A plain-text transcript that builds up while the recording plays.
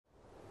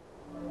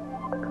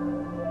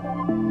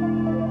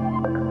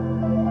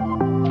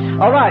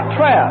All right,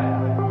 prayer.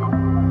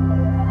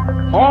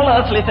 All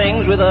earthly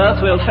things with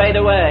earth will fade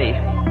away,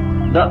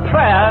 but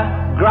prayer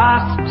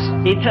grasps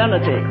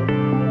eternity.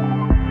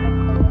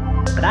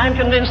 But I'm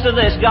convinced of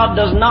this: God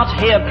does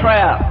not hear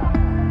prayer.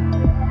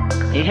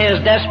 He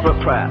hears desperate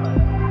prayer.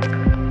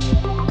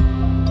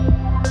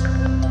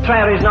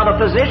 Prayer is not a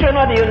position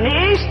whether you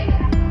kneel.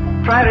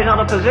 Prayer is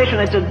not a position,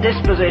 it's a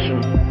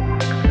disposition.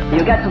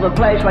 You get to the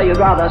place where you'd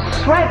rather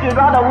sweat, you'd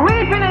rather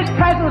weep in His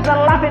presence than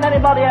laugh in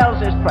anybody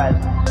else's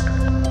presence.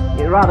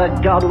 You'd rather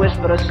God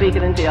whisper a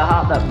secret into your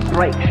heart that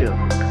breaks you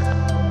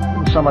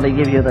than somebody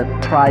give you the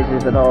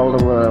prizes that all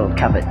the world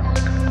covets.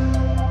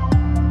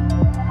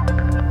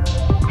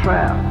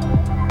 Prayer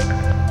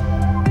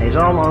is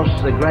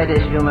almost the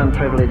greatest human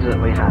privilege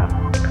that we have.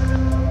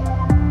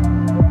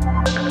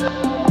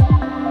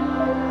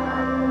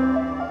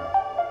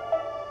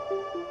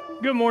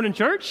 Good morning,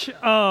 church.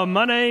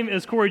 My name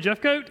is Corey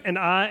Jeffcoat, and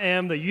I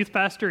am the youth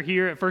pastor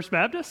here at First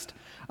Baptist.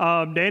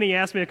 Danny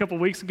asked me a couple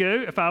weeks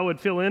ago if I would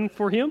fill in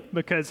for him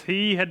because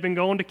he had been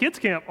going to kids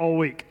camp all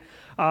week.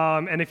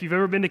 And if you've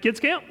ever been to kids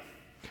camp,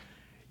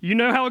 you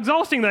know how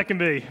exhausting that can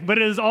be. But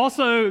it is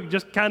also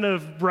just kind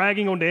of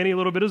bragging on Danny a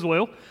little bit as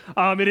well.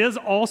 It is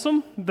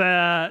awesome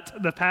that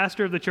the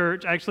pastor of the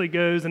church actually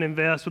goes and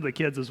invests with the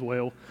kids as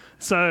well.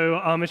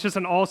 So it's just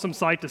an awesome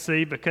sight to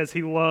see because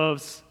he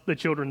loves the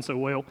children so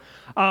well.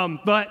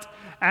 But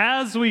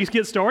as we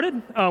get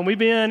started, we've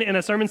been in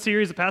a sermon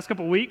series the past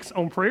couple weeks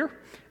on prayer,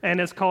 and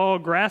it's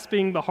called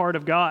Grasping the Heart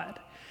of God.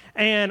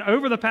 And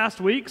over the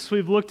past weeks,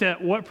 we've looked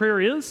at what prayer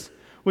is.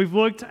 We've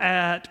looked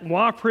at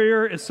why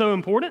prayer is so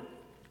important.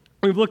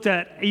 We've looked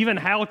at even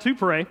how to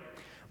pray.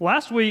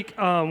 Last week,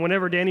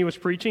 whenever Danny was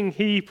preaching,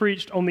 he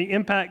preached on the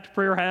impact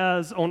prayer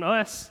has on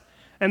us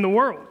and the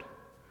world.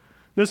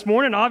 This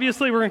morning,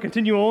 obviously, we're going to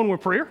continue on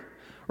with prayer.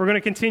 We're going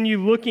to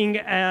continue looking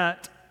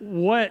at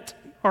what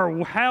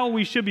or how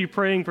we should be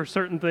praying for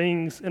certain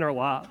things in our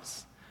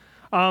lives.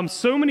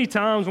 So many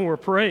times when we're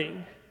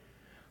praying,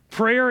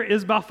 prayer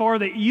is by far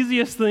the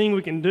easiest thing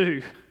we can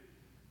do,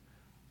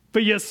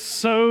 but yet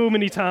so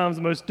many times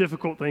the most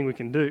difficult thing we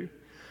can do.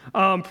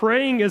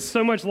 Praying is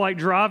so much like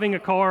driving a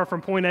car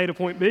from point A to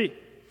point B.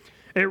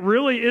 It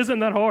really isn't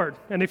that hard.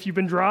 And if you've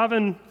been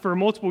driving for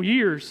multiple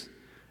years,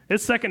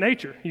 it's second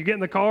nature. You get in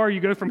the car,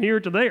 you go from here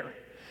to there.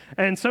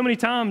 And so many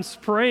times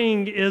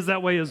praying is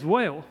that way as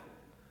well.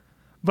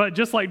 But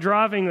just like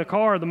driving the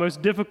car, the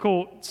most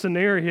difficult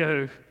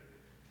scenario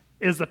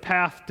is the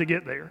path to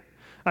get there.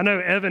 I know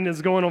Evan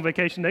is going on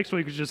vacation next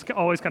week, which is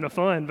always kind of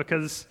fun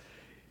because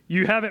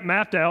you have it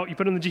mapped out, you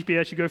put in the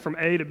GPS, you go from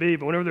A to B,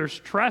 but whenever there's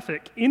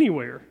traffic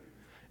anywhere,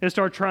 it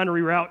starts trying to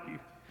reroute you.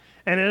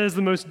 And it is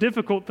the most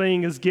difficult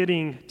thing is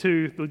getting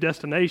to the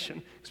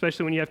destination,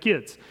 especially when you have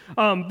kids.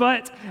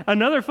 But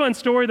another fun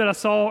story that I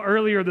saw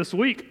earlier this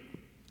week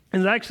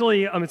is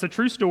actually, it's a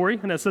true story,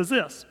 and it says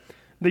this.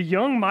 The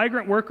young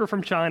migrant worker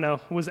from China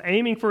was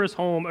aiming for his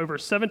home over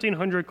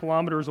 1,700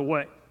 kilometers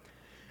away.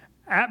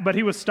 But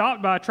he was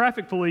stopped by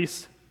traffic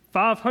police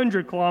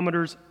 500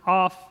 kilometers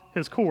off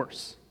his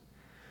course.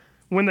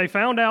 When they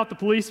found out the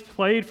police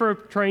paid for a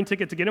train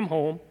ticket to get him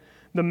home,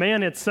 the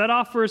man had set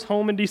off for his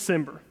home in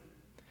December.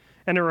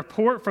 And a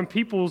report from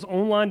People's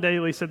Online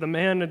Daily said the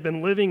man had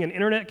been living in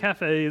internet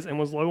cafes and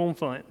was low on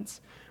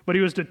funds. But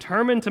he was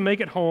determined to make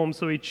it home,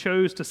 so he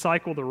chose to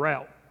cycle the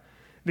route.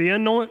 The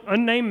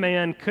unnamed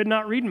man could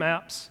not read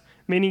maps,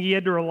 meaning he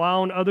had to rely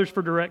on others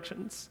for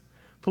directions.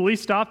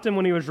 Police stopped him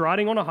when he was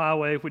riding on a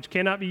highway, which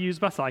cannot be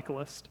used by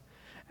cyclists.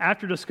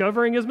 After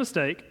discovering his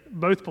mistake,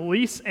 both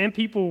police and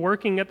people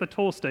working at the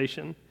toll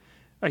station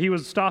he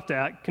was stopped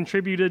at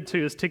contributed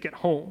to his ticket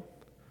home.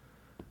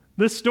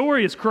 This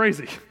story is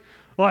crazy.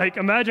 Like,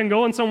 imagine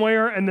going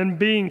somewhere and then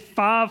being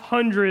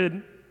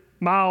 500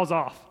 miles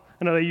off.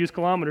 I know they use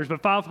kilometers,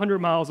 but 500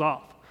 miles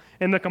off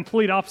in the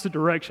complete opposite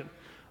direction.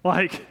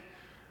 Like,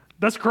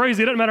 that's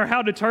crazy. It doesn't matter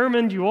how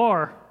determined you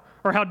are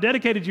or how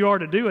dedicated you are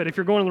to do it. If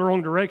you're going in the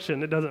wrong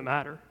direction, it doesn't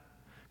matter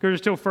because you're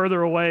still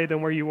further away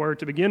than where you were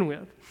to begin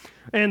with.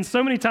 And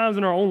so many times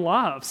in our own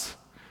lives,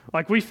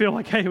 like we feel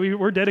like, hey,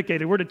 we're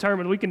dedicated, we're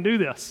determined, we can do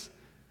this.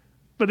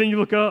 But then you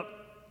look up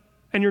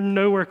and you're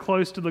nowhere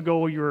close to the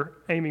goal you're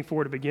aiming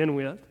for to begin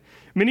with.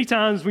 Many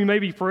times we may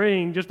be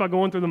praying just by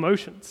going through the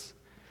motions.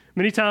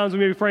 Many times we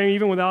may be praying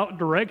even without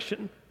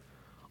direction.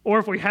 Or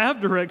if we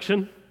have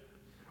direction,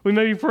 we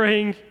may be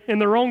praying in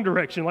the wrong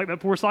direction, like that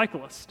poor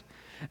cyclist.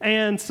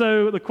 And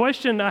so the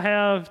question I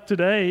have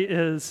today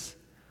is,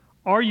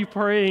 are you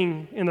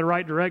praying in the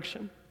right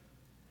direction?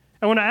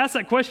 And when I ask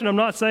that question, I'm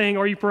not saying,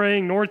 are you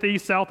praying north,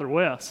 east, south, or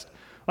west?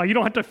 Like, you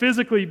don't have to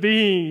physically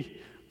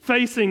be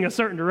facing a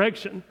certain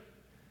direction.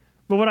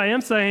 But what I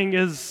am saying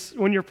is,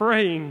 when you're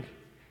praying,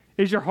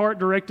 is your heart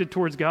directed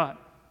towards God?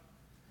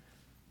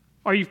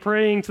 Are you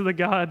praying to the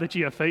God that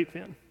you have faith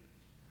in?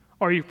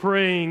 Are you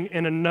praying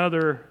in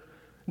another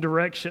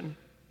direction?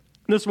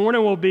 This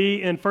morning we'll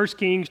be in 1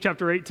 Kings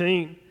chapter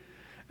 18,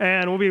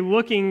 and we'll be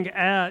looking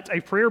at a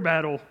prayer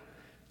battle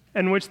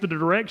in which the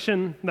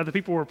direction that the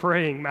people were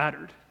praying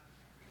mattered.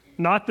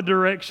 Not the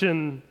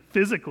direction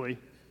physically,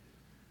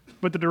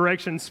 but the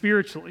direction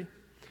spiritually.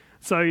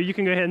 So you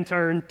can go ahead and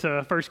turn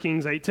to 1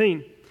 Kings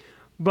 18.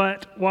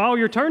 But while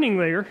you're turning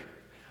there,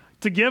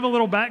 to give a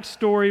little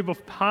backstory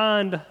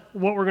behind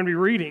what we're going to be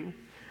reading,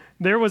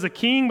 there was a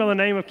king by the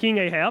name of King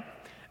Ahab.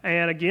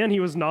 And again, he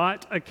was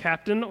not a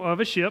captain of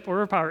a ship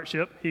or a pirate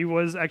ship. He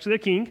was actually a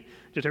king.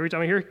 Just every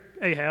time I hear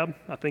Ahab,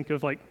 I think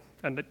of like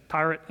a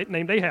pirate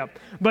named Ahab.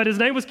 But his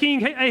name was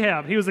King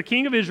Ahab. He was the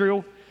king of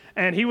Israel,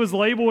 and he was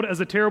labeled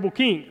as a terrible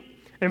king.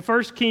 In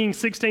 1 Kings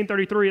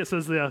 16:33, it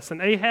says this,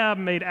 and Ahab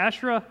made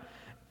Asherah.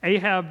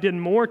 Ahab did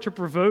more to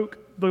provoke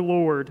the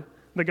Lord,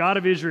 the God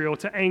of Israel,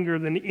 to anger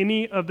than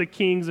any of the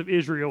kings of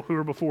Israel who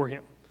were before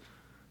him.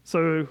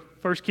 So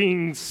 1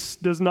 Kings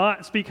does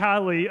not speak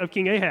highly of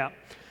King Ahab.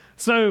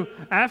 So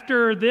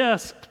after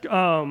this,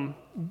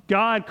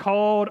 God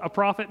called a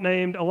prophet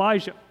named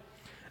Elijah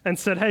and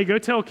said, hey, go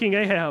tell King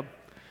Ahab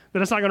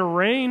that it's not going to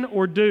rain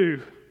or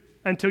dew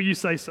until you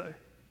say so.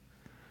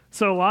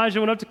 So Elijah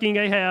went up to King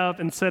Ahab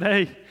and said,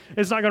 hey,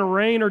 it's not going to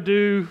rain or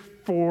dew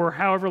for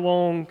however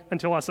long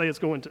until I say it's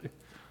going to.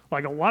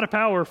 Like a lot of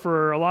power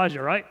for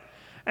Elijah, right?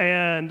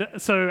 And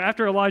so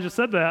after Elijah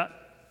said that,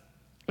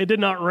 it did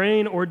not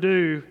rain or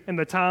dew, and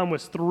the time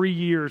was 3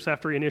 years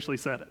after he initially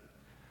said it.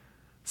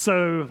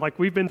 So, like,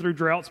 we've been through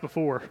droughts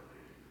before.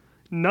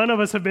 None of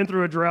us have been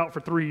through a drought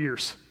for 3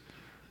 years.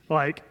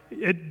 Like,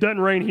 it doesn't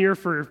rain here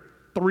for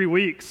 3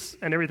 weeks,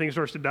 and everything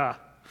starts to die.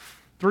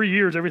 3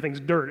 years, everything's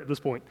dirt at this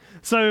point.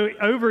 So,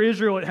 over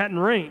Israel, it hadn't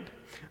rained.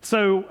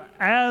 So,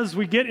 as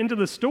we get into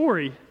the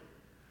story,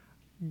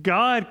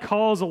 God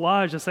calls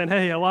Elijah saying,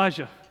 hey,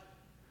 Elijah,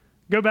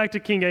 go back to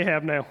King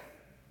Ahab now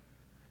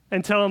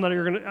and tell him that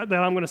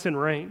I'm going to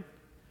send rain.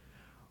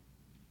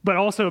 But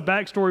also a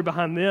backstory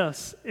behind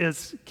this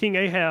is King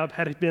Ahab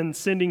had been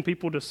sending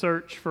people to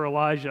search for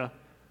Elijah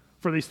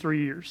for these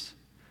 3 years.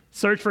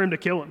 Search for him to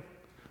kill him.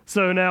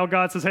 So now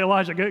God says, hey,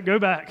 Elijah, go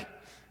back.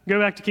 Go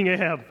back to King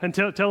Ahab and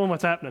tell him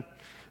what's happening.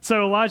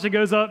 So Elijah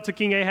goes up to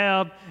King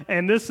Ahab,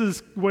 and this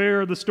is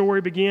where the story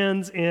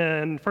begins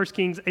in 1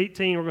 Kings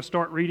 18. We're going to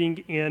start reading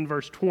in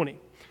verse 20.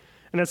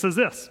 And it says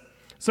this,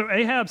 so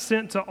Ahab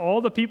sent to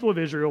all the people of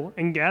Israel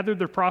and gathered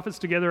their prophets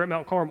together at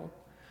Mount Carmel.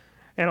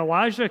 And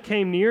Elijah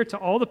came near to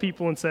all the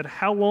people and said,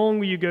 how long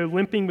will you go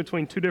limping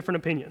between two different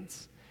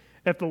opinions?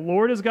 If the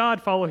Lord is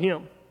God, follow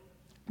him.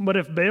 But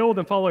if Baal,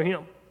 then follow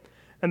him.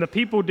 And the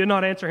people did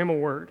not answer him a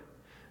word.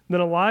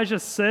 Then Elijah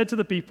said to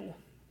the people,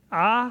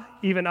 I,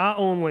 even I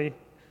only,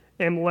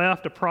 am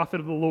left a prophet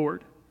of the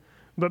Lord.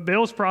 But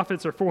Baal's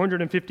prophets are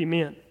 450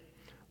 men.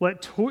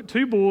 Let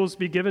two bulls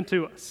be given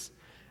to us,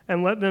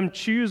 and let them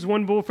choose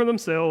one bull for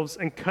themselves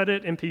and cut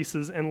it in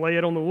pieces and lay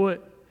it on the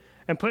wood,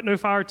 and put no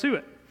fire to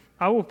it.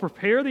 I will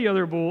prepare the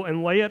other bull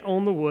and lay it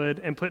on the wood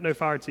and put no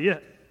fire to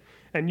it.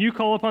 And you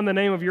call upon the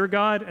name of your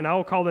God, and I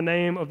will call the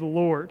name of the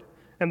Lord.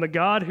 And the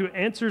God who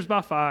answers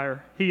by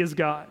fire, he is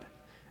God.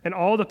 And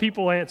all the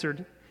people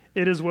answered,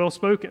 it is well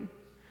spoken.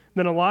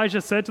 Then Elijah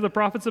said to the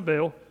prophets of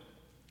Baal,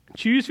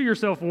 choose for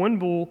yourself one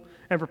bull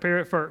and prepare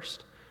it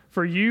first.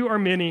 For you are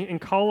many, and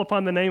call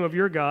upon the name of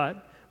your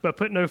God, but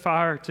put no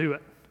fire to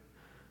it.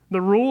 The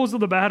rules of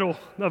the battle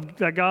of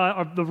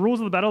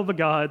the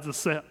gods is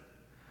set.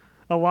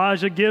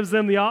 Elijah gives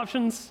them the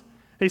options.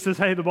 He says,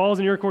 hey, the ball's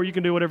in your court. You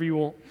can do whatever you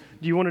want.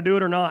 Do you want to do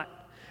it or not?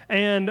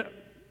 And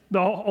the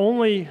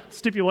only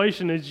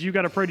stipulation is you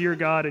got to pray to your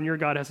God, and your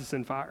God has to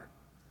send fire.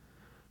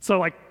 So,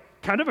 like,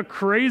 kind of a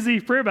crazy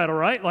prayer battle,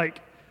 right?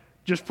 Like,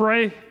 just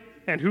pray,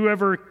 and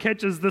whoever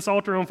catches this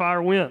altar on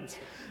fire wins.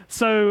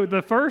 So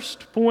the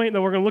first point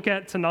that we're going to look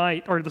at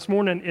tonight, or this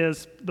morning,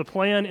 is the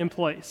plan in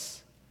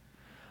place.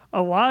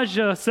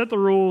 Elijah set the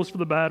rules for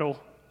the battle,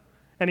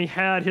 and he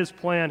had his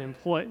plan in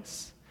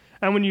place.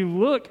 And when you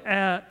look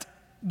at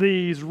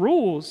these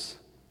rules,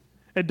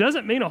 it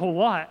doesn't mean a whole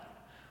lot.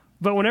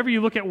 But whenever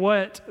you look at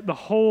what the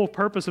whole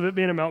purpose of it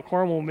being at Mount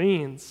Carmel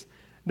means,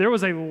 there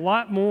was a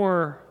lot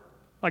more,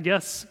 I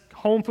guess,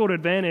 home field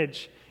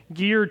advantage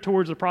geared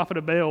towards the prophet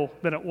of Baal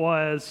than it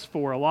was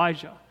for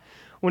Elijah.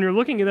 When you're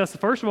looking at this,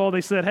 first of all,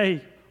 they said,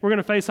 hey, we're going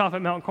to face off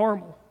at Mount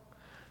Carmel.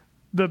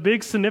 The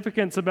big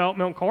significance about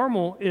Mount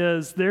Carmel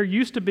is there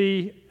used to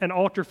be an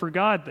altar for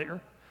God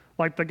there,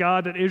 like the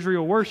God that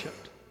Israel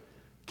worshipped.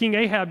 King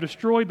Ahab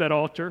destroyed that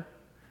altar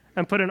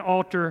and put an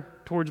altar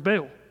towards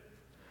Baal.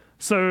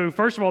 So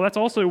first of all, that's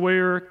also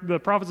where the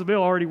prophets of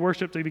Baal already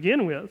worshipped to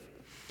begin with.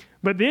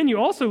 But then you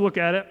also look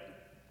at it,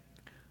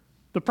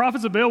 the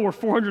prophets of Baal were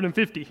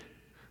 450,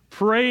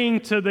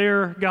 praying to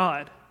their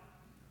God,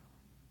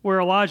 where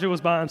Elijah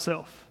was by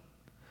himself.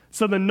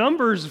 So the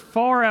numbers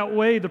far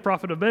outweigh the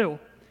prophet of Baal.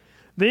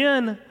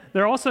 Then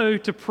they're also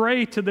to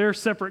pray to their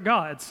separate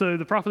gods. So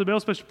the prophet of Baal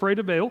is supposed to pray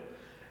to Baal.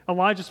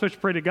 Elijah is supposed to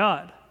pray to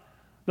God.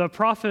 The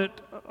prophet,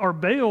 or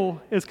Baal,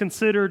 is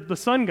considered the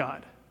sun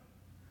god.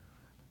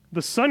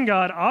 The sun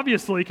god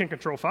obviously can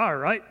control fire,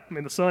 right? I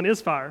mean, the sun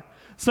is fire.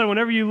 So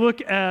whenever you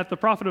look at the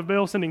prophet of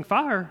Baal sending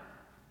fire,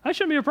 that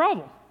shouldn't be a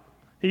problem.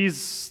 He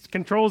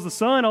controls the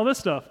sun, all this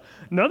stuff.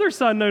 Another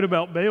side note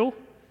about Baal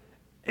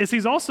is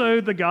he's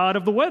also the god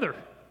of the weather.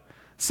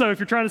 So if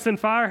you're trying to send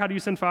fire, how do you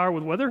send fire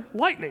with weather?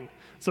 Lightning.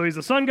 So he's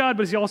a sun god,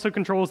 but he also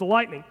controls the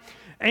lightning.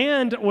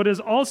 And what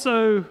is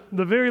also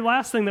the very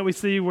last thing that we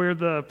see where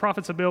the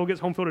prophets of Baal gets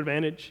home field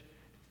advantage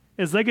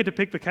is they get to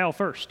pick the cow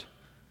first.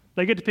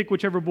 They get to pick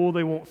whichever bull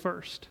they want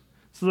first.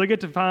 So they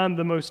get to find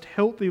the most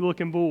healthy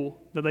looking bull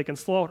that they can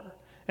slaughter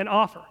and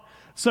offer.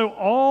 So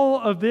all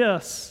of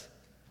this,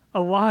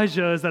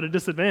 Elijah is at a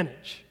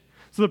disadvantage.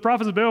 So the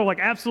prophets of Baal are like,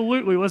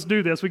 absolutely, let's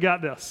do this. We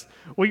got this.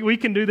 We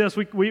can do this.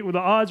 The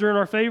odds are in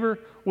our favor.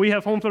 We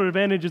have home field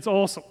advantage. It's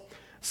awesome.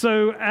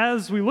 So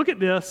as we look at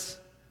this,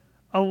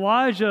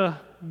 Elijah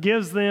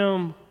gives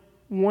them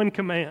one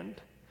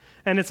command.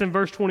 And it's in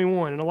verse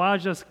 21. And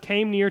Elijah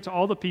came near to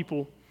all the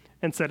people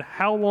and said,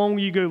 how long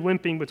will you go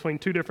limping between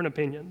two different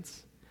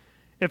opinions?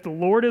 If the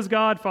Lord is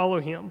God,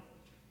 follow him.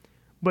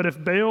 But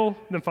if Baal,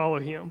 then follow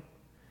him.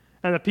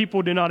 And the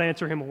people did not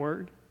answer him a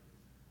word.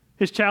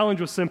 His challenge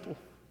was simple.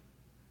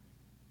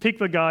 Pick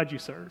the God you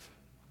serve.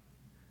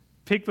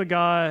 Pick the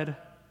God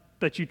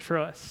that you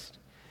trust.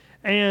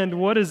 And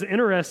what is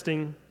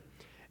interesting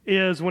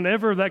is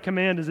whenever that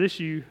command is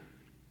issued,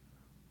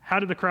 how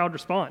did the crowd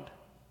respond?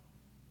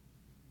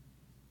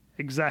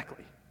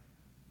 Exactly.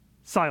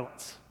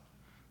 Silence.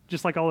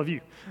 Just like all of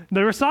you.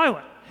 They were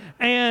silent.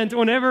 And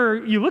whenever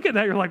you look at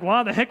that, you're like,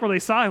 why the heck were they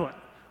silent?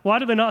 Why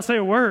did they not say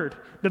a word?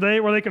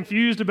 Were they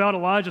confused about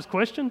Elijah's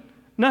question?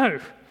 No.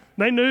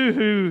 They knew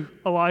who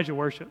Elijah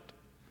worshiped.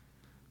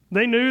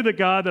 They knew the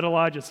God that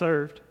Elijah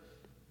served.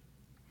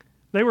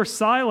 They were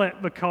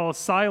silent because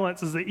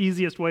silence is the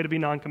easiest way to be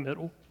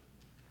noncommittal.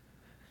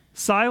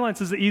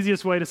 Silence is the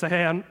easiest way to say,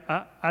 hey,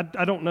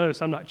 I don't know,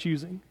 so I'm not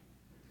choosing.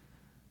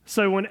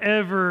 So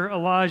whenever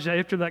Elijah,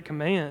 after that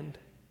command,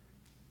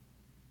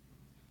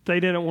 they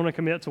didn't want to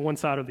commit to one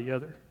side or the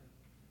other.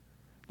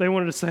 They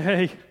wanted to say,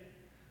 hey,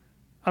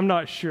 I'm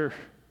not sure.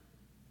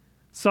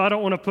 So I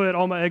don't want to put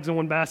all my eggs in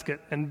one basket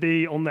and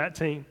be on that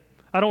team.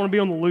 I don't want to be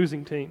on the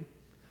losing team.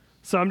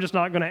 So I'm just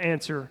not going to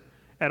answer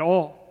at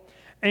all.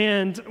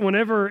 And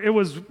whenever it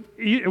was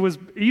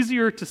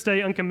easier to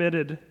stay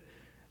uncommitted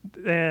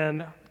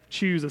than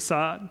choose a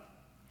side.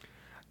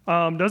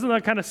 Doesn't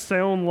that kind of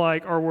sound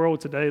like our world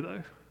today,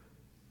 though?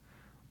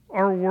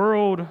 Our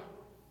world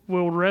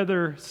will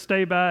rather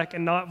stay back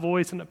and not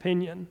voice an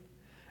opinion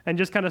and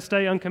just kind of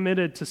stay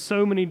uncommitted to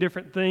so many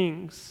different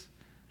things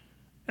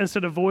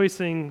instead of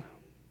voicing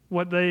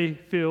what they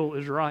feel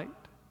is right.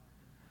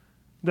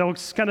 They'll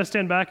kind of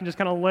stand back and just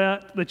kind of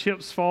let the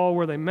chips fall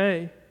where they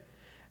may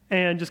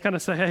and just kind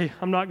of say, hey,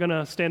 I'm not going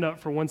to stand up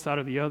for one side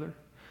or the other.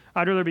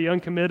 I'd rather be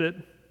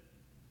uncommitted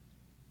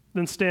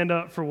than stand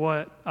up for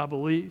what I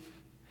believe.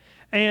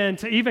 And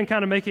to even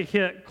kind of make it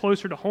hit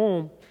closer to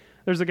home,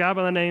 there's a guy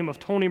by the name of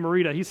Tony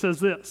Merida. He says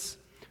this: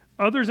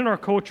 others in our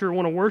culture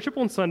want to worship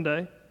on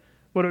Sunday,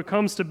 but when it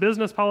comes to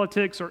business,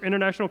 politics, or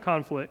international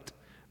conflict,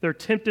 they're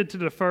tempted to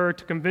defer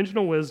to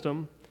conventional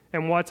wisdom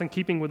and what's in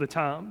keeping with the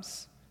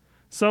times.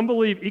 Some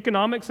believe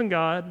economics and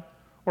God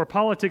or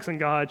politics and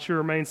God should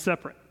remain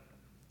separate.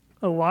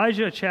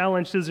 Elijah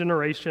challenged his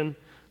generation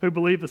who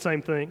believed the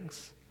same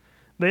things.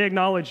 They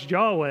acknowledged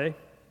Yahweh,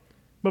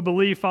 but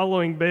believed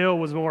following Baal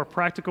was a more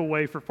practical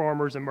way for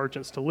farmers and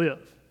merchants to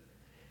live.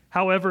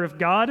 However, if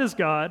God is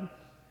God,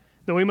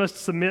 then we must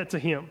submit to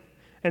him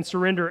and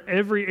surrender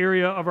every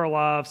area of our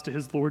lives to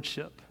his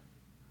lordship.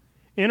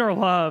 In our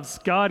lives,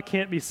 God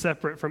can't be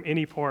separate from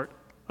any part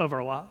of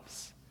our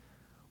lives.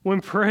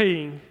 When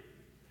praying,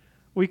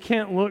 we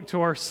can't look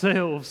to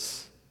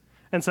ourselves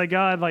and say,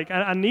 God,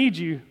 I need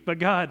you, but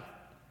God,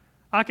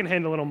 I can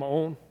handle it on my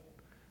own.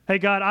 Hey,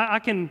 God,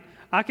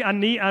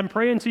 I'm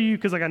praying to you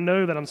because I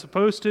know that I'm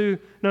supposed to.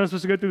 I'm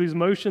supposed to go through these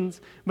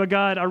motions. But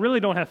God, I really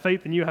don't have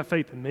faith in you. I have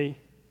faith in me.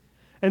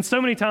 And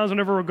so many times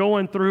whenever we're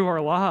going through our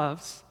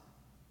lives,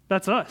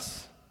 that's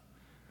us.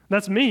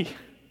 That's me.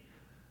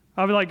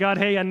 I'll be like, God,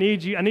 hey, I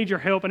need you. I need your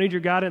help. I need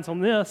your guidance on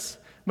this.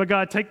 But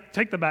God,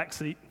 take the back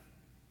seat.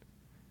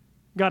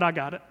 God, I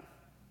got it.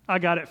 I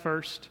got it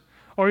first.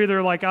 Or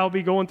either I'll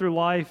be going through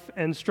life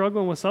and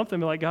struggling with something,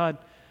 be like, God,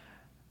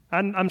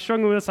 I'm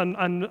struggling with this.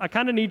 I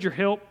kind of need your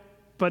help,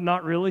 but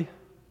not really.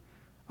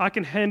 I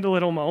can handle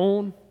it on my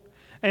own.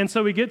 And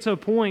so we get to a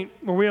point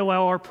where we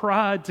allow our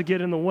pride to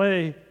get in the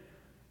way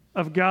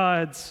of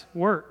God's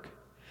work.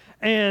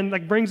 And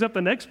that brings up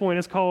the next point.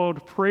 It's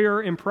called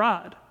prayer and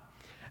pride.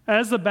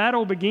 As the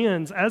battle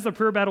begins, as the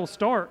prayer battle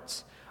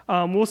starts,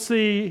 we'll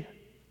see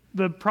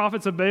the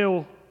prophets of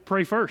Baal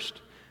pray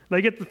first.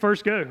 They get the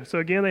first go. So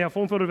again, they have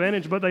home field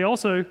advantage, but they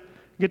also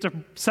get to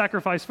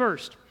sacrifice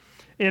first.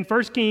 In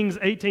 1 Kings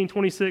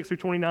 18:26 through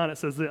 29, it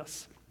says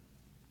this: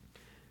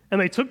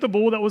 and they took the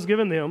bull that was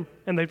given them,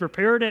 and they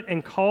prepared it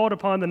and called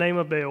upon the name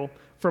of Baal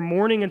from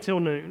morning until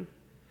noon,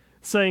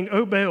 saying,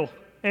 O Baal,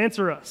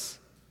 answer us.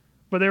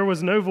 But there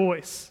was no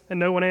voice, and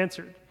no one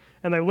answered.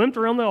 And they limped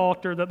around the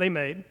altar that they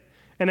made.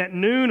 And at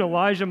noon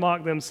Elijah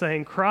mocked them,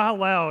 saying, Cry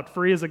aloud,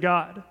 for he is a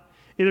god.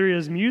 Either he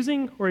is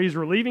musing, or he is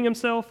relieving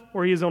himself,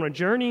 or he is on a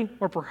journey,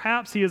 or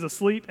perhaps he is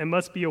asleep and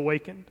must be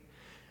awakened.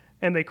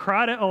 And they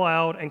cried it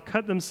aloud and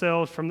cut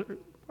themselves from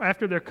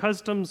after their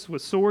customs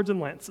with swords and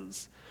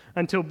lances.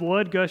 until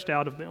blood gushed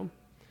out of them.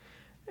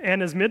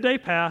 And as midday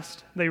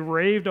passed, they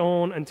raved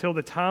on until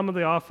the time of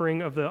the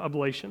offering of the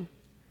oblation.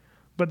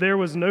 But there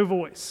was no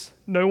voice,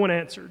 no one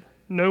answered,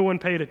 no one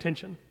paid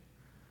attention.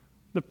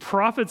 The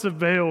prophets of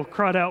Baal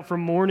cried out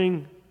from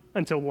morning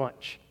until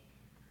lunch,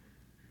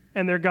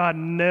 and their God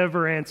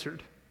never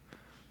answered.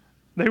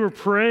 They were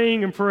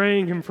praying and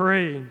praying and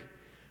praying,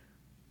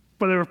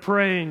 but they were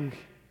praying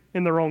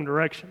in the wrong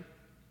direction.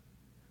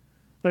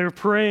 They were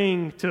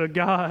praying to a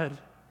God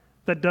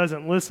that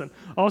doesn't listen.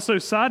 Also,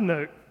 side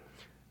note,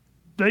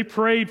 they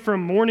prayed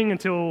from morning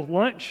until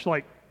lunch,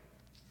 like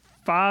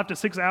 5 to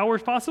 6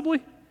 hours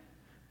possibly.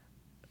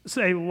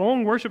 So a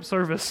long worship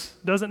service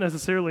doesn't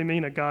necessarily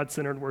mean a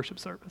God-centered worship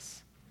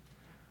service.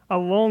 A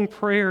long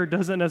prayer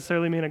doesn't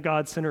necessarily mean a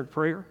God-centered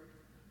prayer.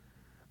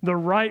 The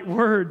right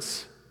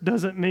words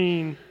doesn't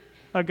mean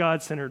a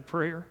God-centered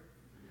prayer.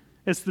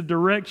 It's the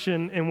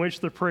direction in which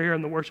the prayer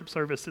and the worship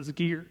service is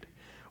geared,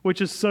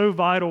 which is so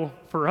vital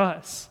for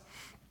us.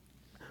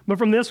 But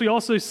from this, we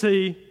also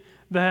see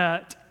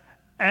that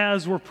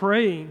as we're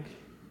praying,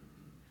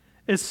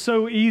 it's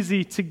so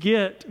easy to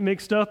get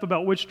mixed up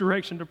about which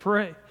direction to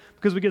pray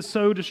because we get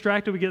so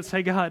distracted. We get,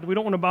 hey, God, we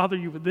don't want to bother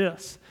you with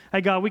this.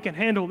 Hey, God, we can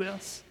handle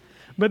this.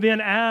 But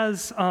then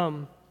as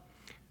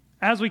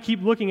we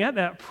keep looking at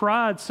that,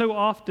 pride so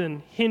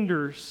often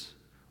hinders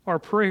our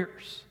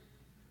prayers.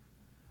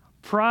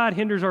 Pride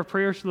hinders our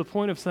prayers to the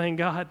point of saying,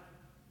 God,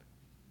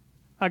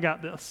 I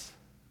got this.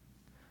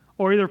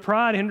 Or either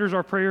pride hinders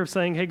our prayer of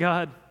saying, hey,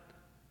 God,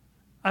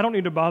 I don't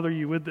need to bother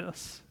you with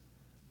this.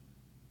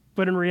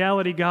 But in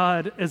reality,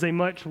 God is a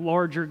much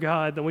larger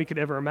God than we could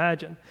ever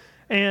imagine.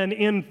 And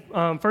in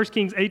 1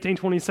 Kings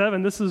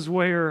 18:27, this is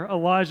where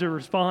Elijah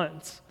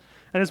responds.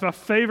 And it's my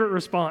favorite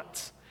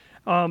response.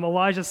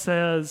 Elijah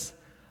says,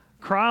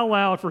 cry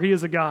aloud, for he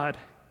is a God.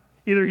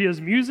 Either he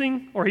is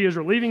musing, or he is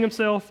relieving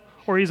himself,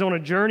 or he's on a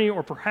journey,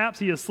 or perhaps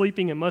he is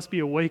sleeping and must be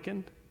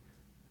awakened.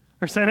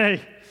 They're saying,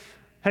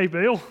 hey,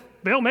 Baal,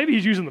 maybe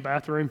he's using the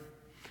bathroom.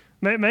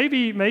 Maybe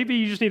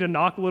you just need to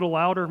knock a little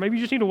louder. Maybe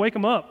you just need to wake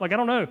him up. Like, I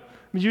don't know.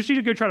 You just need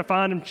to go try to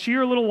find him,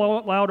 cheer a little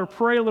louder,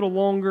 pray a little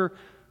longer,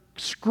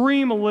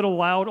 scream a little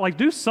louder. Like,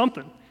 do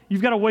something.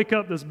 You've got to wake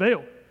up this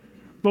Baal.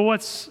 But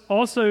what's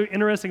also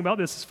interesting about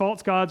this is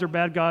false gods are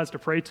bad gods to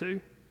pray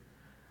to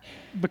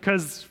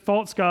because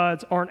false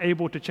gods aren't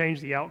able to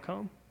change the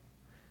outcome.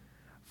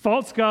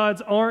 False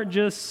gods aren't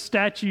just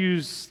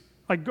statues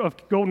like of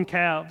golden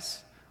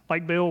calves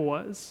like Baal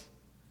was.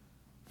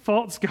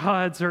 False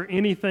gods are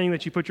anything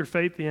that you put your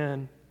faith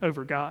in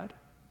over God.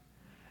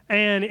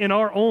 And in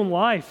our own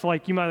life,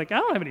 like you might think, I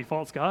don't have any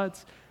false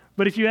gods.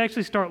 But if you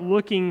actually start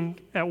looking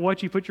at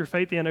what you put your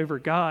faith in over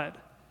God,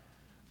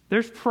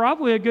 there's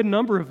probably a good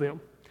number of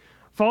them.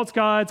 False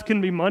gods can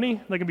be money,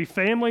 they can be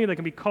family, they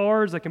can be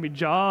cars, they can be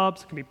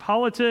jobs, it can be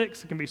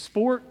politics, it can be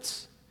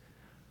sports.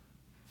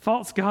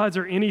 False gods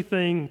are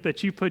anything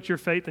that you put your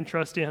faith and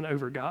trust in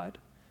over God,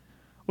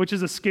 which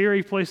is a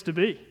scary place to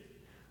be.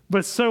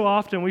 But so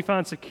often we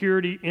find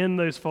security in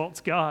those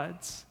false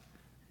gods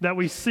that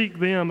we seek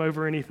them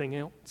over anything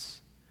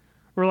else.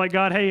 We're like,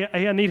 God, hey,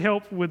 I need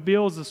help with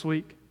bills this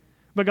week.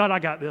 But God, I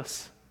got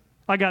this.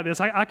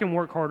 I can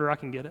work harder. I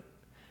can get it.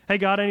 Hey,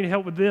 God, I need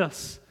help with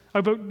this.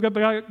 Oh,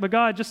 but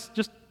God, just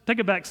take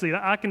a back seat.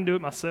 I can do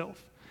it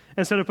myself.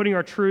 Instead of putting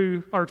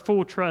our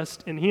full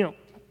trust in Him.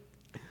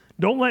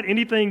 Don't let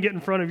anything get in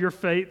front of your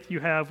faith you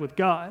have with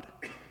God.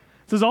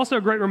 This is also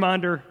a great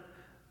reminder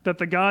that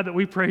the God that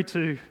we pray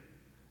to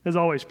is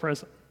always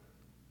present.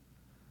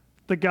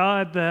 The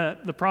God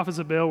that the prophets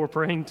of Baal were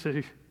praying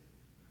to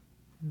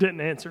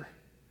didn't answer.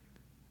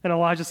 And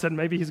Elijah said,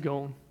 maybe he's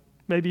gone.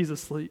 Maybe he's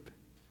asleep.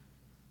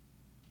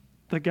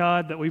 The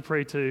God that we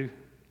pray to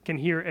can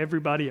hear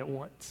everybody at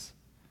once.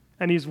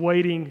 And he's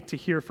waiting to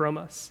hear from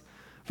us.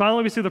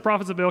 Finally, we see the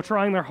prophets of Baal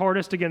trying their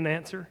hardest to get an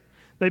answer.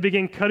 They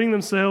begin cutting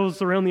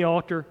themselves around the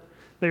altar.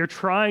 They are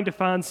trying to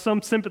find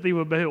some sympathy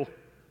with Baal.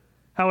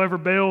 However,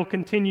 Baal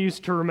continues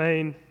to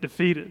remain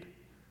defeated.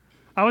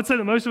 I would say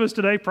that most of us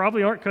today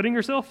probably aren't cutting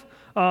yourself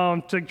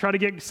to try to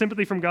get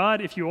sympathy from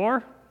God. If you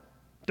are,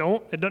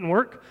 don't. It doesn't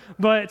work.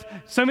 But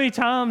so many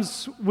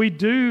times we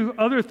do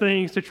other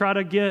things to try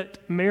to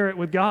get merit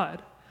with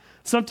God.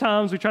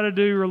 Sometimes we try to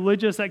do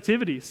religious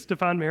activities to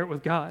find merit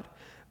with God.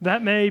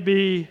 That may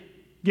be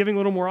giving a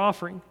little more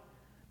offering.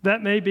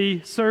 That may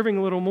be serving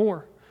a little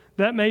more.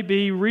 That may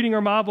be reading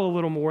our Bible a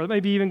little more. That may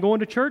be even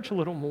going to church a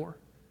little more.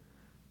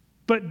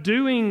 But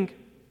doing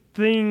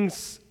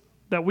things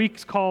that we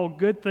call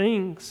good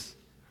things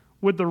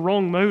with the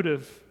wrong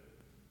motive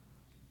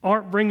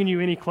aren't bringing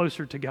you any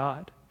closer to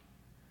God.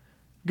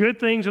 Good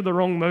things with the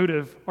wrong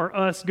motive are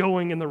us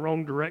going in the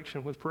wrong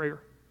direction with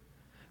prayer.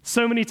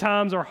 So many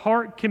times our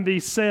heart can be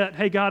set,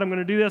 hey, God, I'm going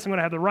to do this. I'm going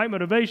to have the right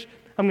motivation.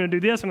 I'm going to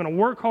do this. I'm going to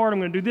work hard. I'm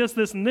going to do this,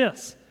 this, and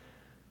this.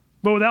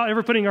 But without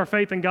ever putting our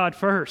faith in God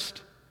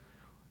first,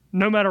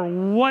 no matter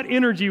what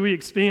energy we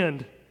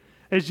expend,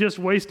 it's just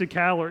wasted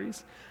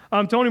calories.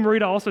 Tony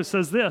Morita also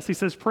says this. He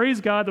says,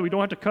 praise God that we don't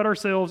have to cut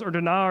ourselves or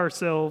deny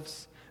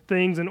ourselves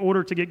things in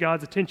order to get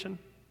God's attention.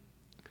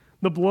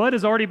 The blood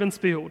has already been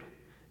spilled.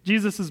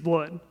 Jesus'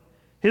 blood.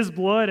 His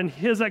blood and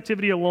his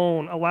activity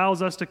alone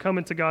allows us to come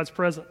into God's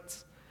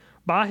presence.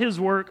 By his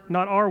work,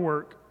 not our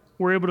work,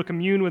 we're able to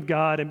commune with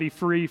God and be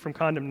free from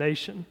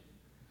condemnation.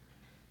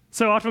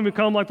 So often we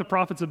become like the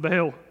prophets of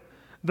Baal.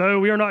 Though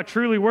we are not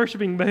truly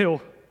worshiping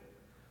Baal,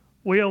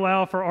 we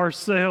allow for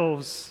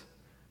ourselves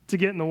to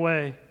get in the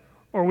way,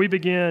 or we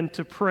begin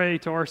to pray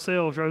to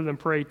ourselves rather than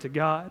pray to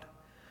God.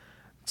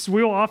 So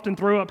we'll often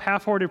throw up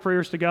half-hearted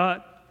prayers to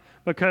God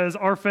because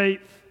our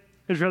faith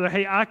is rather,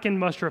 hey, I can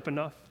muster up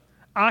enough.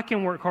 I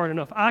can work hard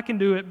enough. I can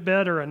do it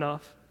better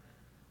enough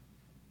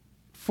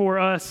for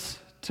us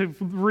to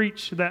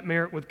reach that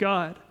merit with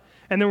God.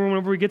 And then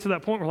whenever we get to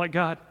that point, we're like,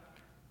 God,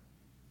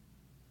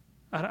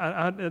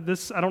 I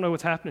don't know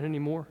what's happening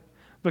anymore.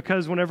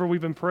 Because whenever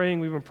we've been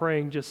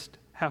praying just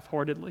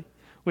half-heartedly.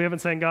 We haven't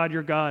said, God,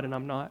 you're God and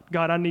I'm not.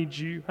 God, I need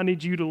you. I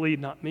need you to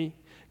lead, not me.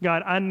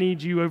 God, I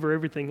need you over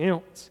everything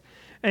else.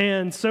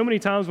 And so many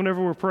times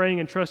whenever we're praying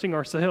and trusting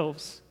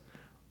ourselves,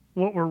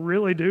 what we're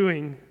really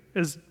doing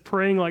is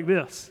praying like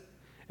this.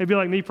 It'd be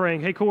like me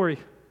praying, hey, Corey,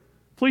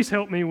 please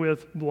help me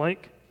with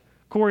blank.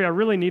 Corey, I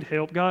really need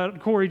help.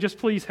 God, Corey, just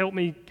please help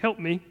me.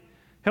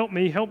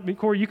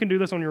 Corey, you can do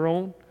this on your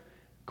own.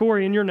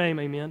 Corey, in your name,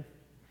 amen.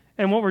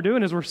 And what we're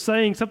doing is we're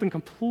saying something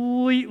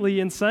completely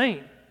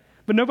insane.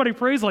 But nobody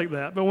prays like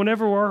that. But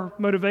whenever our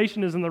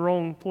motivation is in the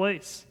wrong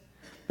place,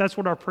 that's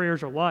what our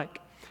prayers are like.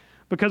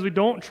 Because we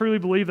don't truly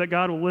believe that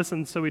God will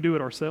listen, so we do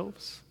it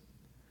ourselves.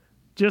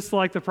 Just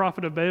like the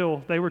prophet of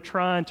Baal, they were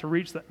trying to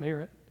reach that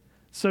merit.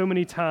 So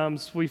many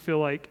times we feel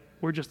like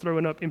we're just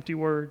throwing up empty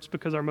words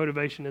because our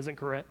motivation isn't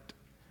correct.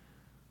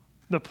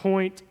 The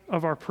point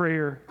of our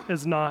prayer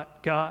is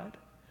not God,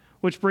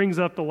 which brings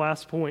up the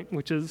last point,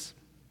 which is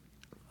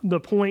the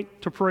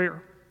point to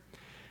prayer.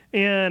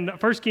 In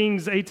 1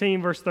 Kings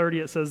 18, verse 30,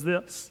 it says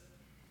this,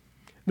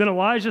 Then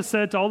Elijah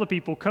said to all the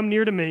people, Come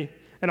near to me.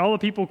 And all the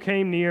people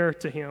came near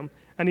to him,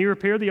 and he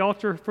repaired the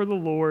altar for the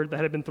Lord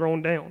that had been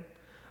thrown down.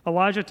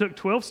 Elijah took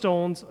 12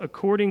 stones,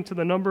 according to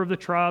the number of the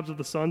tribes of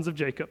the sons of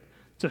Jacob,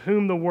 to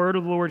whom the word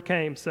of the Lord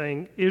came,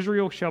 saying,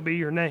 Israel shall be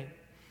your name.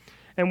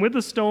 And with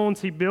the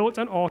stones he built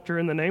an altar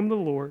in the name of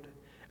the Lord,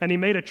 and he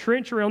made a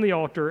trench around the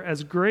altar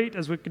as great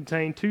as would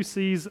contain 2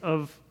 seahs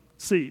of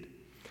seed.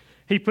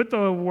 He put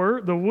the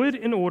wood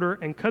in order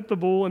and cut the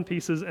bull in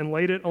pieces and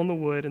laid it on the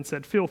wood and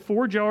said, Fill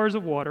 4 jars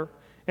of water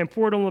and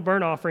pour it on the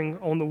burnt offering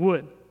on the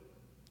wood.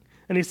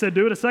 And he said,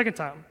 Do it a second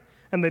time.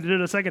 And they did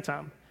it a second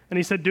time. And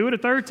he said, Do it a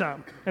third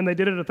time. And they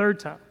did it a third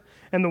time.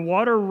 And the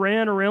water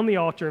ran around the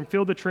altar and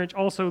filled the trench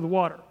also with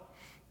water.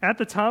 At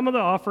the time of the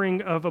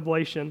offering of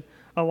oblation,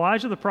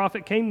 Elijah the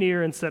prophet came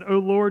near and said, O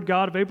Lord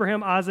God of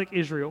Abraham, Isaac,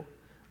 Israel,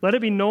 let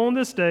it be known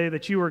this day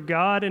that you are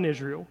God in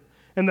Israel,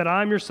 and that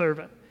I am your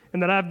servant,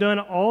 and that I have done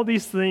all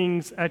these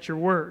things at your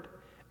word.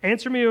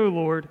 Answer me, O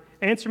Lord,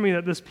 answer me,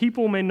 that this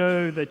people may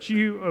know that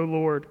you, O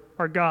Lord,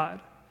 are God,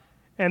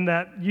 and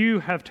that you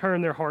have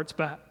turned their hearts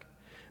back.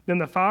 Then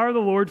the fire of the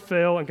Lord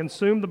fell and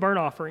consumed the burnt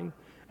offering,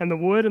 and the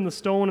wood and the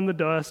stone and the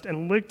dust,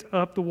 and licked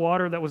up the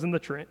water that was in the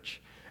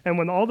trench. And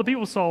when all the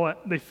people saw it,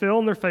 they fell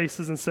on their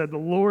faces and said, The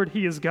Lord,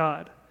 he is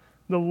God.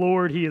 The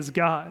Lord, he is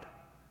God.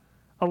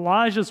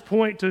 Elijah's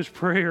point to his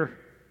prayer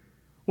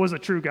was a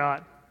true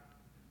God.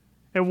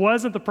 It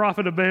wasn't the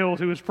prophet of Baal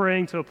who was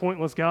praying to a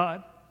pointless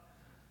God.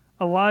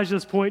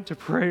 Elijah's point to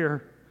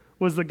prayer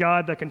was the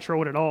God that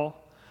controlled it all.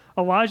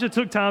 Elijah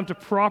took time to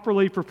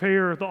properly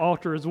prepare the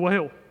altar as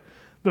well.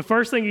 The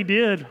first thing he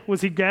did was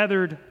he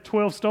gathered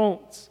 12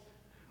 stones,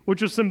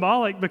 which was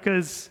symbolic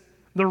because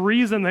the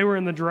reason they were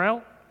in the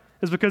drought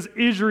is because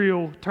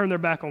Israel turned their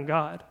back on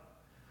God.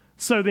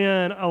 So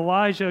then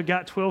Elijah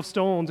got 12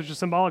 stones, which is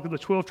symbolic of the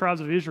 12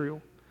 tribes of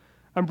Israel,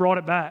 and brought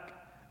it back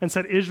and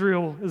said,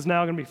 Israel is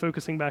now going to be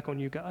focusing back on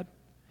you, God.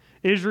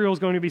 Israel is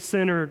going to be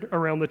centered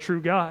around the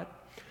true God.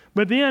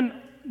 But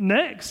then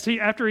next,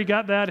 after he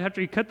got that, after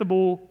he cut the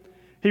bull,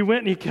 he went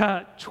and he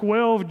got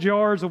 12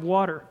 jars of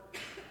water.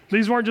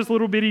 These weren't just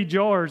little bitty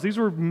jars. These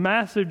were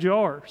massive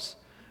jars,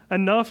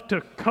 enough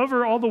to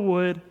cover all the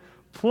wood,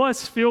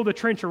 plus fill the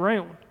trench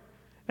around.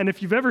 And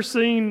if you've ever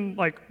seen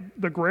like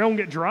the ground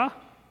get dry,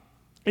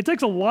 it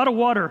takes a lot of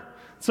water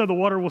so the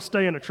water will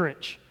stay in a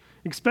trench,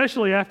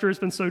 especially after it's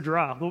been so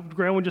dry. The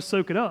ground would just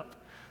soak it up.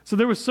 So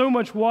there was so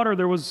much water,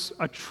 there was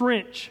a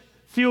trench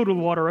filled with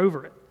water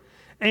over it.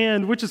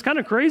 And which is kind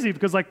of crazy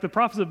because like the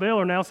prophets of Baal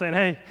are now saying,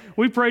 hey,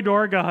 we prayed to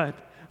our God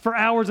for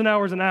hours and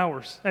hours and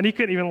hours, and he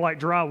couldn't even light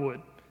dry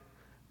wood.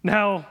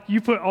 Now,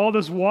 you put all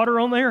this water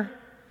on there,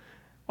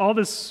 all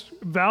this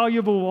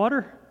valuable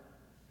water,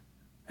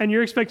 and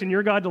you're expecting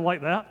your God to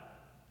light that?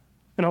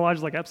 And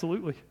Elijah's like,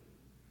 absolutely.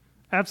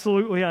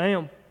 Absolutely, I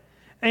am.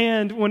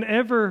 And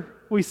whenever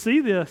we see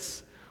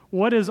this,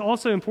 what is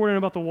also important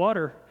about the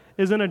water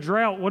is in a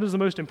drought, what is the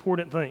most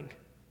important thing?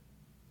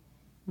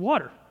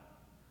 Water.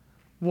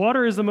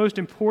 Water is the most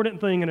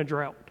important thing in a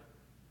drought.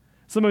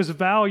 It's the most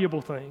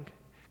valuable thing,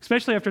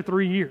 especially after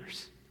 3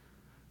 years.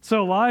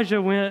 So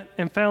Elijah went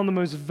and found the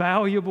most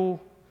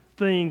valuable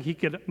thing he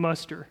could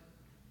muster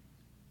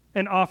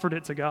and offered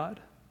it to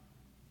God.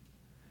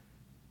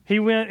 He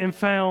went and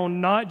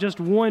found not just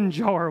one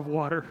jar of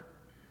water.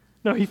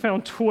 No, he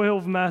found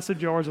 12 massive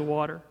jars of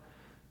water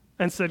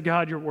and said,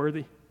 God, you're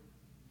worthy.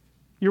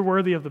 You're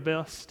worthy of the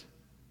best.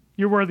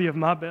 You're worthy of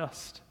my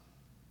best.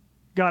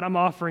 God, I'm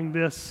offering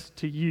this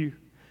to you.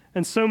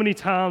 And so many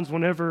times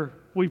whenever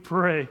we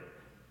pray,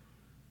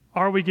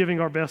 are we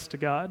giving our best to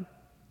God?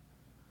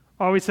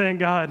 Are we saying,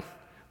 God,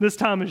 this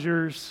time is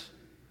yours.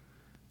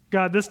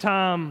 God, this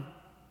time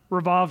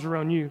revolves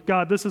around you.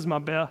 God, this is my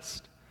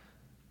best.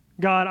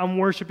 God, I'm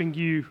worshiping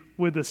you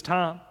with this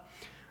time.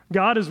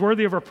 God is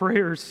worthy of our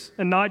prayers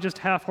and not just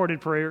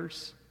half-hearted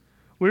prayers.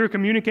 We are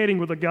communicating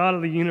with the God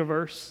of the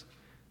universe,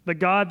 the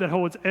God that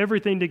holds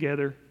everything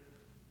together.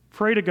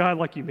 Pray to God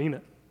like you mean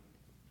it.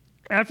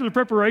 After the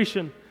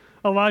preparation,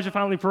 Elijah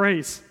finally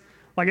prays.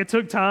 Like it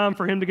took time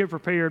for him to get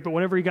prepared, but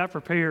whenever he got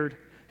prepared,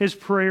 his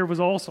prayer was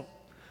awesome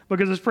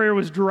because his prayer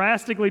was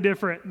drastically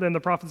different than the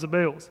prophets of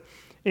Baal's.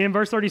 In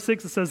verse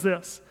 36, it says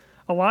this,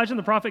 Elijah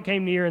the prophet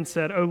came near and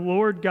said, O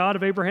Lord, God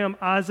of Abraham,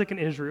 Isaac, and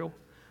Israel,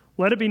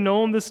 let it be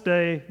known this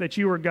day that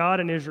you are God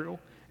in Israel,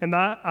 and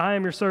that I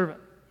am your servant,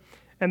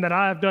 and that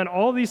I have done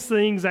all these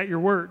things at your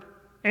word.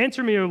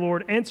 Answer me, O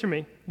Lord, answer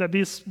me, that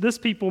this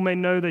people may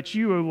know that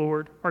you, O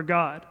Lord, are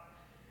God,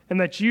 and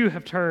that you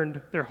have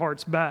turned their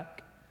hearts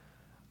back.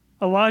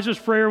 Elijah's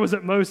prayer was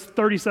at most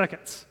 30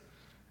 seconds,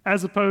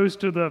 as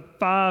opposed to the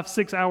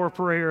 5-6 hour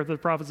prayer the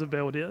prophets of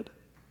Baal did.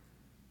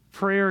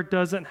 Prayer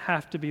doesn't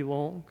have to be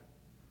long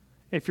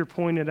if you're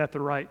pointed at the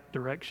right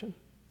direction.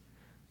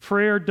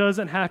 Prayer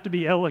doesn't have to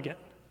be elegant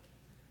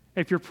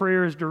if your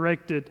prayer is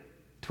directed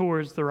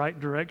towards the right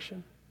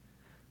direction.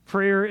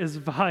 Prayer is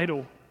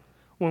vital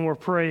when we're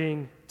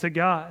praying to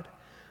God.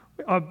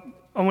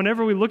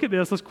 Whenever we look at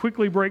this, let's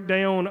quickly break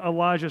down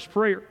Elijah's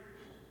prayer.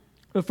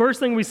 The first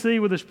thing we see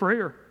with his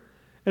prayer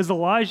is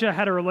Elijah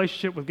had a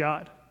relationship with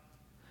God.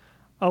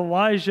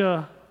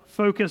 Elijah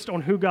focused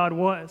on who God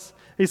was.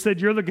 He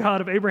said, you're the God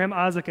of Abraham,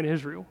 Isaac, and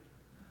Israel.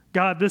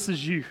 God, this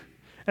is you.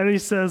 And then he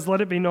says,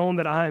 let it be known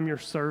that I am your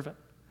servant.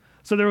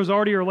 So there was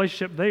already a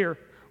relationship there.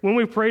 When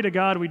we pray to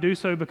God, we do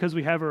so because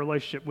we have a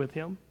relationship with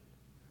him.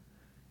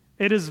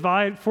 It is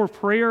vital for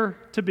prayer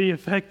to be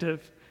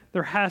effective.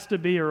 There has to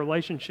be a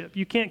relationship.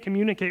 You can't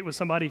communicate with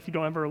somebody if you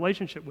don't have a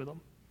relationship with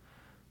them.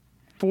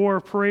 For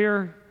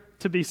prayer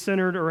to be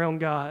centered around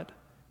God,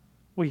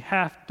 we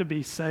have to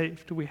be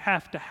saved. We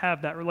have to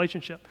have that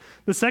relationship.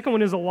 The second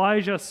one is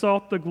Elijah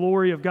sought the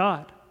glory of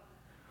God.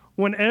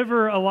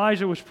 Whenever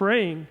Elijah was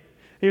praying,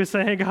 he was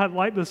saying, hey, God,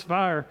 light this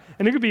fire.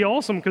 And it could be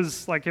awesome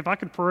because, like, if I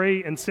could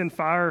pray and send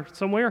fire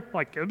somewhere,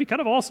 like, it would be kind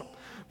of awesome.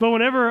 But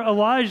whenever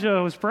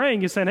Elijah was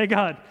praying, he's saying, hey,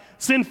 God,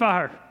 send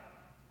fire.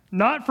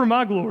 Not for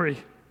my glory,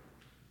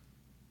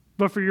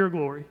 but for your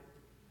glory.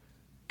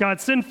 God,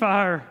 send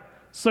fire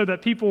so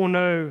that people will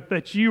know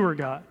that you are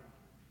God.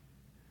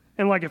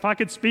 And, like, if I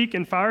could speak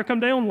and fire come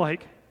down,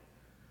 like,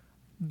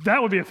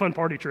 that would be a fun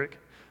party trick.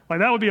 Like,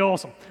 that would be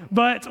awesome.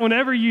 But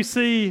whenever you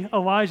see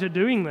Elijah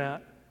doing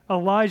that,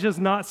 Elijah's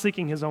not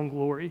seeking his own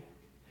glory.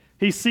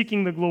 He's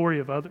seeking the glory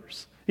of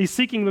others. He's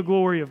seeking the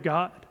glory of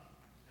God,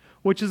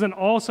 which is an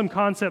awesome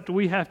concept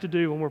we have to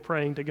do when we're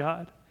praying to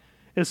God.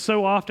 Is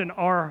so often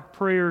our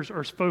prayers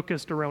are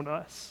focused around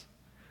us,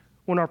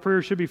 when our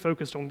prayers should be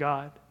focused on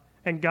God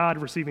and God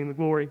receiving the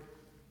glory.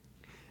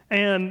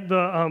 And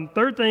the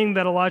third thing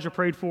that Elijah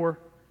prayed for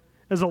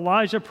is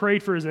Elijah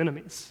prayed for his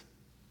enemies.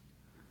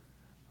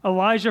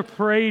 Elijah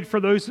prayed for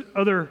those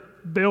other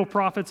Baal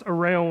prophets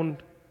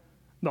around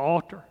the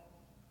altar.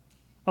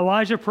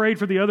 Elijah prayed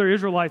for the other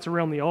Israelites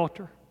around the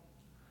altar.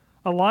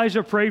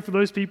 Elijah prayed for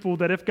those people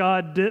that if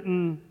God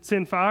didn't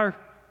send fire,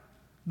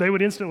 they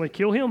would instantly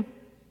kill him.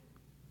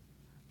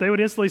 They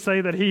would instantly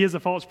say that he is a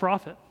false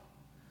prophet.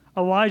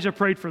 Elijah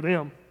prayed for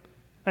them,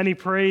 and he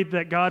prayed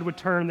that God would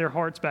turn their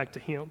hearts back to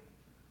him.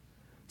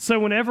 So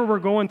whenever we're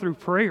going through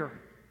prayer,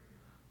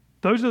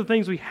 those are the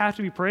things we have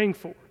to be praying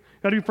for.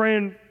 Got to be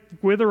praying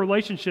with a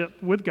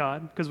relationship with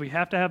God, because we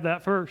have to have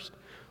that first.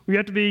 We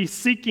have to be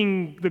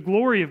seeking the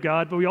glory of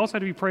God, but we also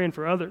have to be praying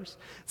for others.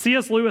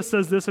 C.S. Lewis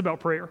says this about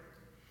prayer.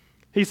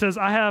 He says,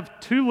 I have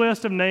 2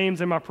 lists of names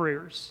in my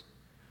prayers,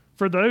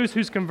 for those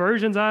whose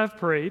conversions I have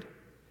prayed,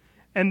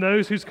 and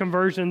those whose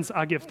conversions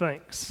I give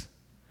thanks.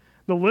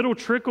 The little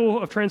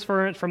trickle of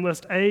transference from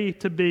list A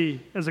to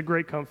B is a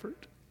great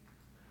comfort.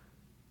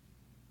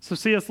 So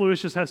C.S.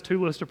 Lewis just has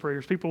 2 lists of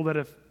prayers, people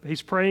that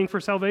he's praying for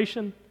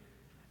salvation,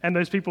 and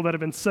those people that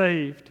have been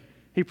saved,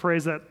 he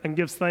prays that and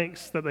gives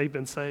thanks that they've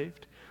been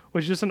saved,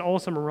 which is just an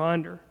awesome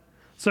reminder.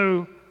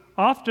 So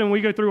often we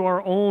go through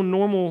our own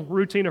normal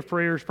routine of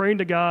prayers, praying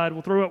to God.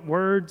 We'll throw up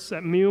words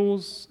at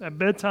meals, at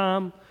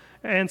bedtime,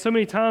 and so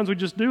many times we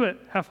just do it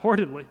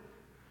half-heartedly.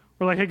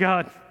 We're like, hey,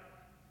 God,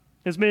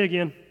 it's me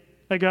again.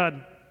 Hey,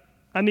 God,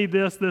 I need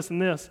this, this,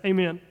 and this.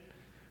 Amen.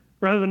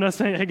 Rather than us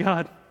saying, hey,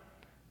 God,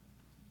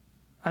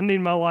 I need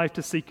my life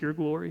to seek your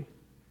glory.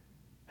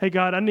 Hey,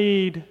 God, I'm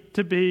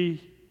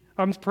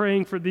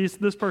praying for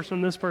this person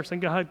and this person.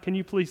 God, can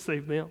you please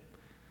save them?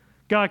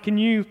 God, can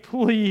you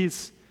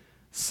please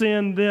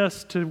send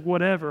this to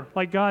whatever?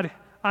 Like, God,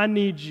 I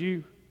need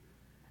you.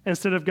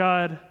 Instead of,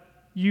 God,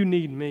 you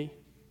need me.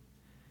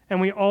 And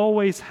we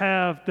always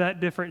have that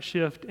different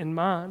shift in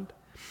mind.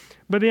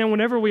 But then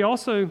whenever we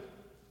also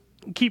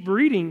keep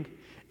reading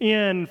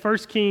in 1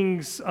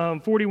 Kings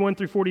 41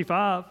 through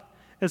 45,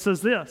 it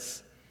says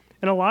this.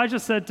 And Elijah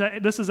said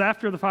this is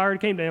after the fire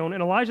came down,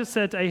 and Elijah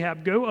said to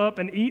Ahab, "Go up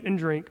and eat and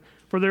drink,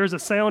 for there is a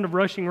sound of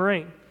rushing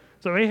rain."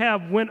 So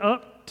Ahab went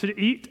up to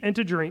eat and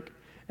to drink,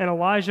 and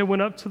Elijah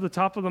went up to the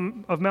top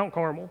of Mount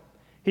Carmel.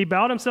 He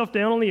bowed himself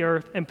down on the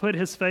earth and put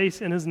his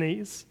face in his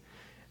knees.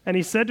 And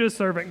he said to his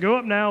servant, "Go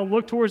up now,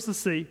 look towards the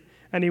sea."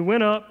 And he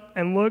went up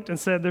and looked and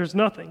said, "There's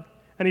nothing."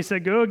 And he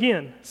said, "Go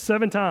again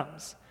 7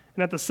 times.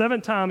 And at the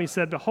 7th time he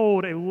said,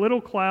 "Behold, a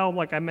little cloud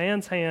like a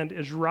man's hand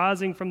is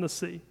rising from the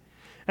sea."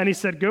 And he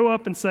said, "Go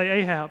up and say,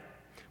 Ahab,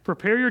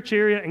 prepare your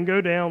chariot and go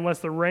down,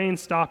 lest the rain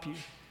stop you."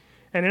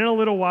 And in a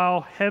little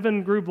while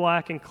heaven grew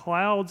black and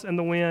clouds and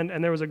the wind,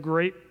 and there was a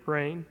great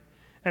rain.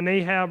 And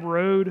Ahab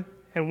rode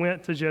and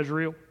went to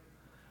Jezreel.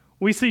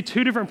 We see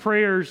 2 different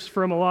prayers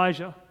from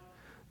Elijah.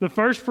 The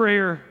first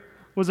prayer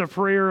was a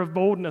prayer of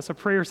boldness, a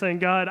prayer saying,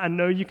 "God, I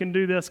know you can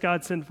do this.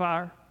 God, send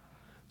fire,"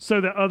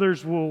 so that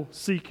others will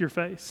seek your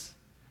face.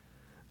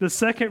 The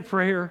second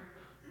prayer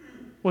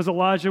was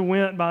Elijah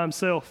went by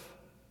himself.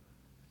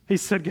 He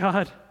said,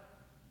 "God,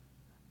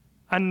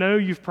 I know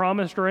you've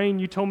promised rain.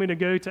 You told me to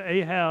go to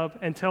Ahab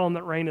and tell him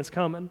that rain is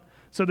coming.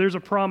 So there's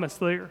a promise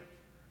there.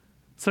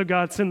 So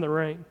God, send the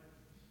rain.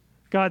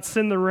 God,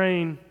 send the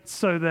rain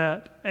so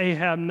that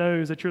Ahab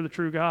knows that you're the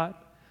true God.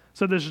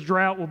 So this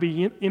drought will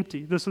be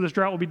empty. So this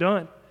drought will be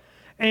done."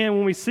 And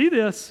when we see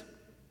this,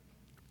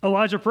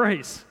 Elijah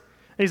prays.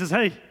 He says,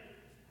 "Hey,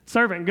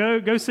 servant,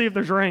 go see if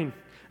there's rain."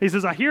 He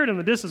says, "I hear it in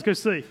the distance. Go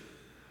see."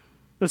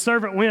 The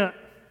servant went,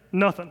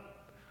 nothing.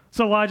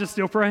 So Elijah's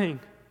still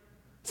praying.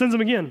 Sends him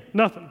again,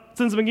 nothing.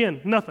 Sends him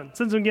again, nothing.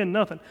 Sends him again,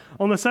 nothing.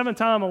 On the 7th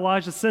time,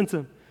 Elijah sends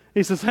him.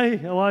 He says, "Hey,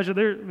 Elijah,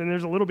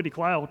 there's a little bitty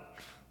cloud,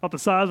 about the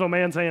size of a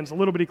man's hand. It's a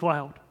little bitty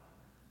cloud."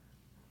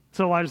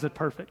 So Elijah said,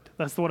 "Perfect.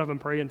 That's what I've been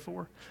praying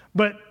for."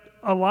 But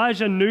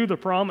Elijah knew the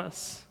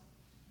promise.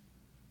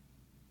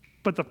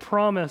 But the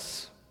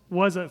promise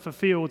wasn't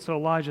fulfilled, so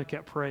Elijah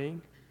kept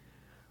praying.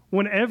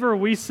 Whenever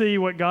we see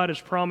what God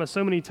has promised,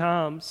 so many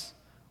times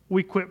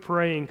we quit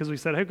praying because we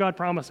said, "Hey, God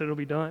promised it'll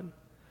be done."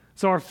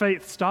 So our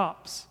faith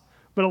stops.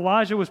 But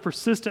Elijah was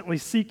persistently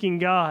seeking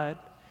God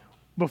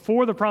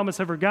before the promise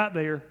ever got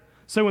there.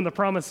 So when the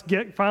promise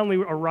finally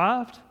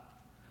arrived,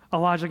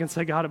 Elijah can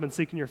say, "God, I've been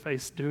seeking your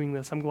face doing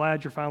this. I'm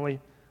glad you're finally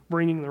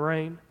bringing the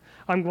rain.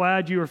 I'm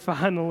glad you are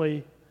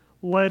finally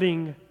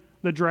letting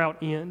the drought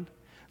end."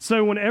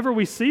 So whenever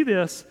we see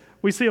this,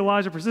 we see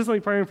Elijah persistently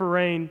praying for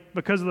rain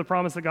because of the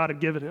promise that God had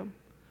given him.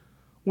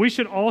 We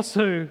should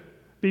also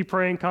be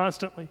praying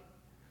constantly.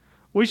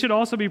 We should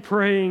also be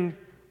praying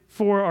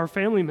for our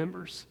family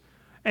members.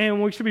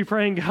 And we should be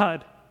praying,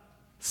 "God,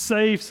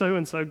 save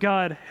so-and-so.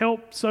 God,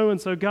 help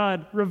so-and-so.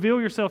 God,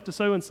 reveal yourself to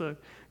so-and-so.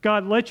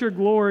 God, let your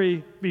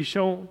glory be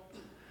shown.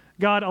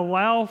 God,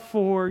 allow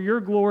for your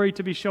glory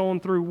to be shown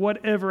through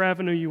whatever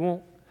avenue you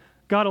want.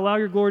 God, allow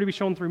your glory to be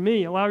shown through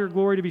me. Allow your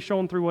glory to be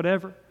shown through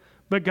whatever.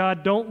 But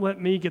God, don't let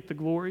me get the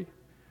glory.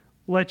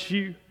 Let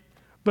you."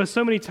 But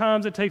so many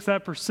times it takes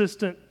that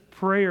persistent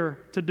prayer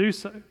to do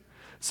so.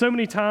 So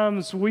many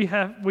times we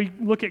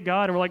look at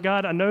God and we're like,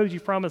 "God, I know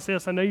you've promised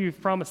this. I know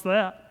you've promised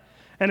that."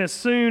 And as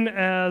soon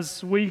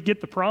as we get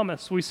the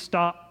promise, we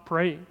stop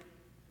praying.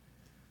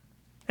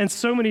 And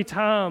so many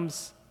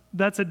times,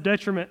 that's a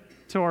detriment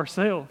to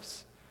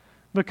ourselves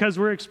because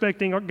we're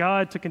expecting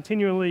God to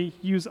continually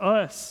use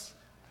us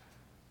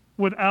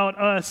without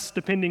us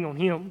depending on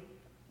Him.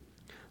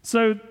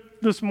 So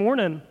this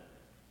morning,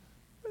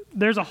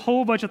 there's a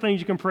whole bunch of things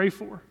you can pray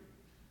for.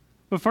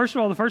 But first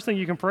of all, the first thing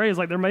you can pray is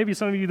there may be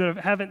some of you that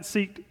haven't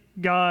sought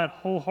God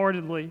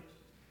wholeheartedly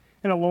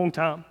in a long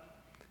time.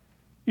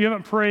 You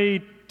haven't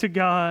prayed to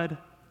God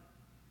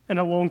in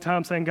a long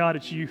time saying, "God,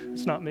 it's you,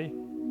 it's not me.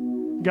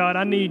 God,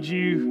 I need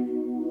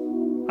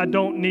you. I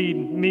don't need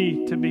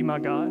me to be my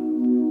God.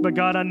 But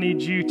God, I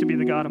need you to be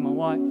the God of my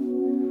life."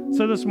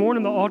 So this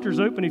morning, the altar's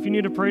open. If you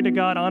need to pray to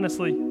God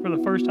honestly for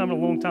the first time in a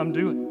long time,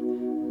 do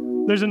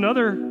it. There's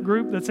another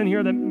group that's in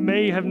here that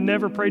may have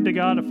never prayed to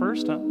God the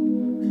first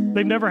time.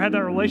 They've never had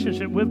that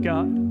relationship with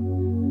God.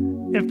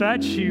 If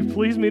that's you,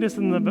 please meet us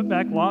in the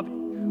back lobby.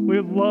 We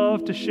would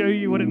love to show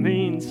you what it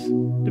means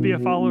to be a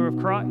follower of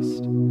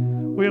Christ.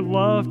 We would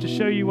love to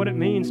show you what it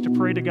means to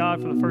pray to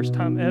God for the first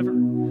time ever.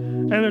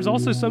 And there's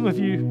also some of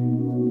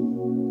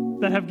you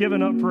that have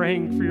given up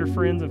praying for your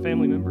friends and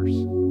family members.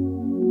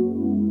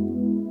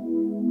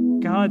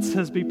 God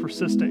says be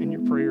persistent in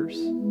your prayers.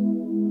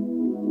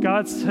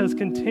 God says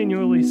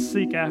continually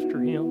seek after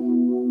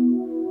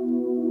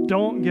Him.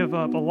 Don't give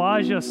up.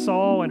 Elijah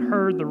saw and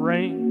heard the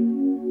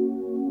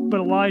rain, but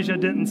Elijah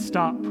didn't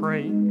stop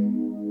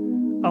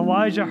praying.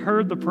 Elijah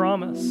heard the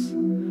promise.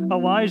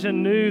 Elijah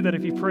knew that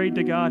if he prayed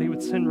to God, He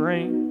would send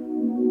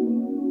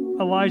rain.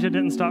 Elijah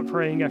didn't stop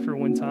praying after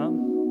one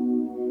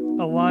time.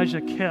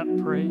 Elijah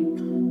kept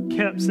praying,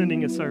 kept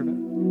sending his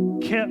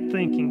servant, kept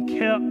thinking,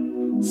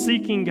 kept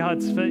seeking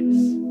God's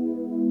face.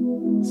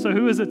 So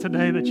who is it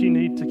today that you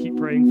need to keep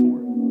praying for?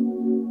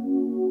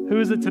 Who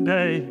is it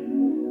today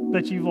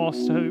that you've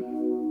lost hope?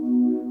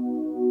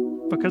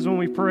 Because when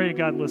we pray,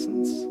 God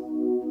listens.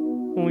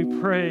 When we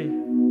pray,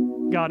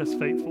 God is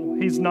faithful.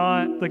 He's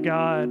not the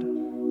God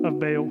of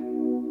Baal.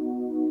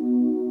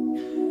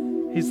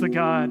 He's the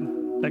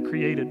God that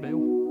created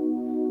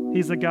Baal.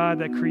 He's the God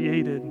that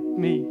created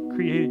me,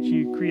 created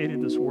you,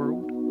 created this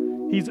world.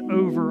 He's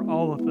over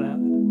all of that.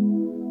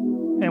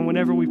 And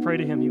whenever we pray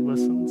to him, he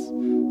listens.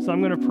 So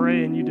I'm going to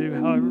pray, and you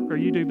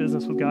do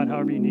business with God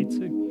however you need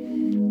to.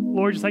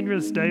 Lord, just thank you for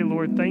this day,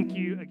 Lord. Thank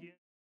you again.